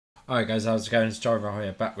Alright guys, how's it going? It's JyanRoel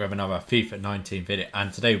here, back with another FIFA 19 video,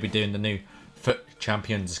 and today we'll be doing the new FUT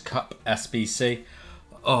Champions Cup SBC.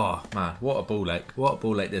 Oh man, what a ball ache. What a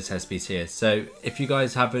ball ache this SBC is. So if you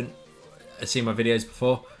guys haven't seen my videos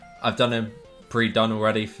before, I've done them pre-done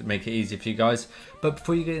already to make it easy for you guys. But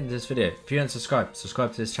before you get into this video, if you haven't subscribed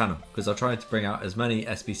to this channel, because I'll try to bring out as many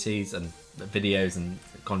SBCs and videos and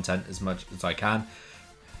content as much as I can.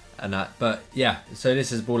 And but yeah, so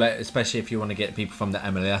this is ball out, especially if you want to get people from the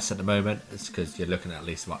MLS at the moment. It's because you're looking at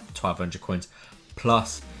least like 1,200 coins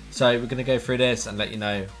plus. So we're going to go through this and let you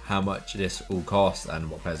know how much this all costs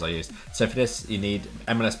and what players I use. So for this, you need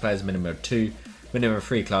MLS players, minimum of 2, minimum of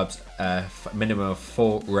 3 clubs, minimum of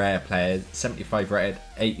 4 rare players, 75 rated,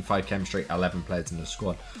 85 chemistry, 11 players in the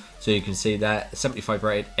squad. So you can see there, 75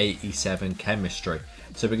 rated, 87 chemistry.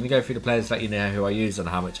 So we're going to go through the players, let you know who I use and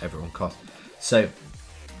how much everyone costs. So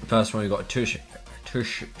first one, we got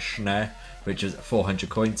Tushner, which is 400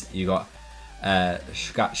 coins. You got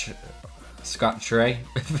Scratcheray,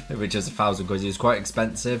 which is 1,000 coins. It's quite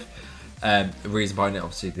expensive. The reason behind it,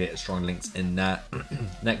 obviously, to get strong links in there.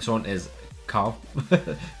 Next one is Carl,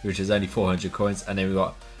 which is only 400 coins, and then we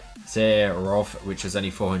got JyanRoel, which is only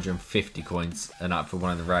 450 coins, and that for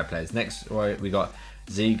one of the rare players. Next, we got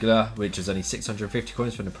Ziegler, which is only 650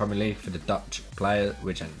 coins from the Premier League for the Dutch player,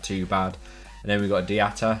 which ain't too bad. And then we got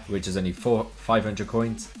Diatta, which is only 500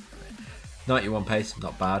 coins, 91 pace,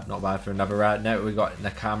 not bad for another rare. Now we got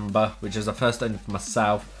Nakamba, which is the first owner for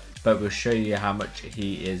myself, but we'll show you how much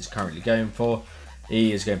he is currently going for.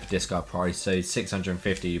 He is going for discard price, so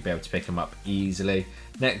 650, you'll be able to pick him up easily.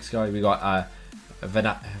 Next guy, we got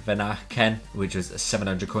Venaken, which was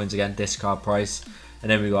 700 coins again, discard price.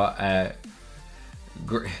 And then we got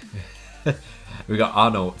we got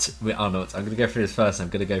Arnold. I'm going to go through his first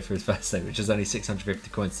name. Which is only 650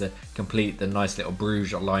 coins to complete the nice little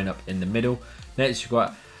Bruges lineup in the middle. Next, you've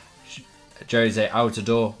got Jose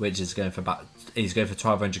Altidore, which is going for he's going for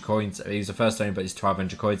 1,200 coins. He's the first owner, but he's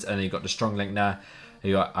 1,200 coins. And then you've got the strong link there.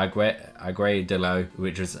 You got Aguedelo,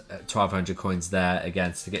 which was 1,200 coins there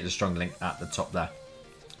again to get the strong link at the top there.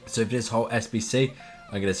 So for this whole SBC,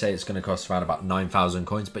 I'm going to say it's going to cost around about 9,000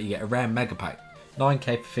 coins, but you get a rare mega pack.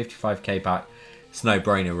 9k for 55k pack. It's no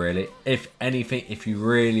brainer really. If anything, if you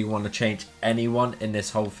really want to change anyone in this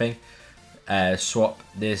whole thing, swap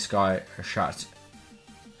this guy Schatte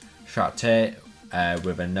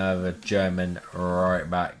with another German right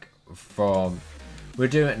back from. We'll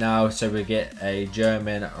do it now. So we get a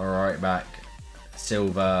German right back,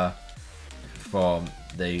 silver, from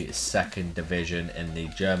the 2nd division in the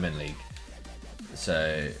German league.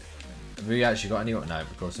 So have we actually got anyone? No,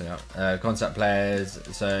 of course we not. Concept players.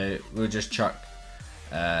 So we'll just chuck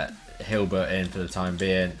Hilbert in for the time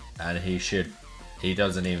being, and he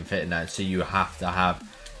doesn't even fit in that. So you have to have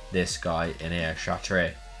this guy in here,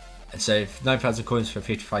 Chartre. So 9,000 coins for a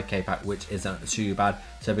 55k pack, which isn't too bad.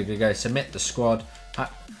 So we're gonna go submit the squad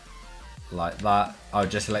like that. I'll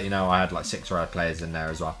just let you know I had like 6 rare players in there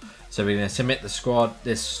as well. So we're gonna submit the squad.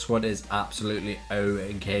 This squad is absolutely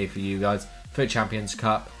okay for you guys. FUT Champions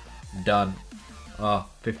Cup done.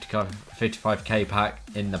 55k pack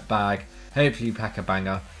in the bag. Hopefully you pack a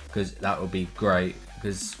banger, because that would be great.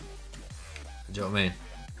 Because, do you know what I mean?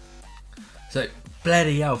 So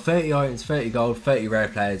bloody hell, 30 items, 30 gold, 30 rare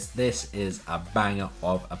players. This is a banger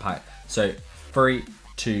of a pack. So 3,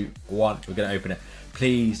 2, 1, we're gonna open it.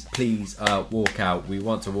 Please, walk out. We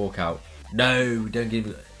want to walk out. No, don't give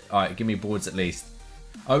me. All right, give me boards at least.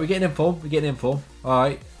 Oh, we're getting informed. All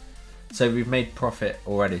right. So we've made profit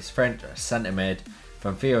already. It's French centre mid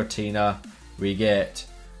from Fiorentina. We get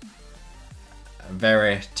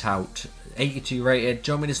very tout, 82 rated.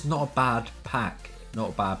 Do you know what I mean? It's not a bad pack.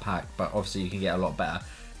 But obviously you can get a lot better.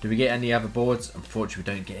 Do we get any other boards?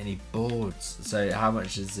 Unfortunately, we don't get any boards. So how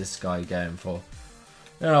much is this guy going for?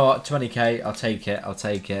 You know what? 20k. I'll take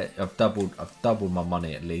it. I've doubled my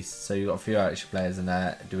money at least. So you've got a few extra players in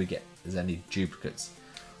there. Do we get? Is there any duplicates?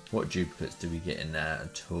 What duplicates do we get in there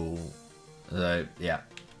at all? So yeah,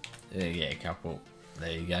 you get a couple.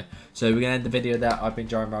 There you go. So we're gonna end the video there. I've been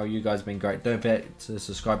JyanRoel. You guys have been great. Don't forget to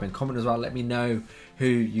subscribe and comment as well. Let me know who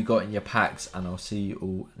you got in your packs, and I'll see you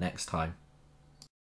all next time.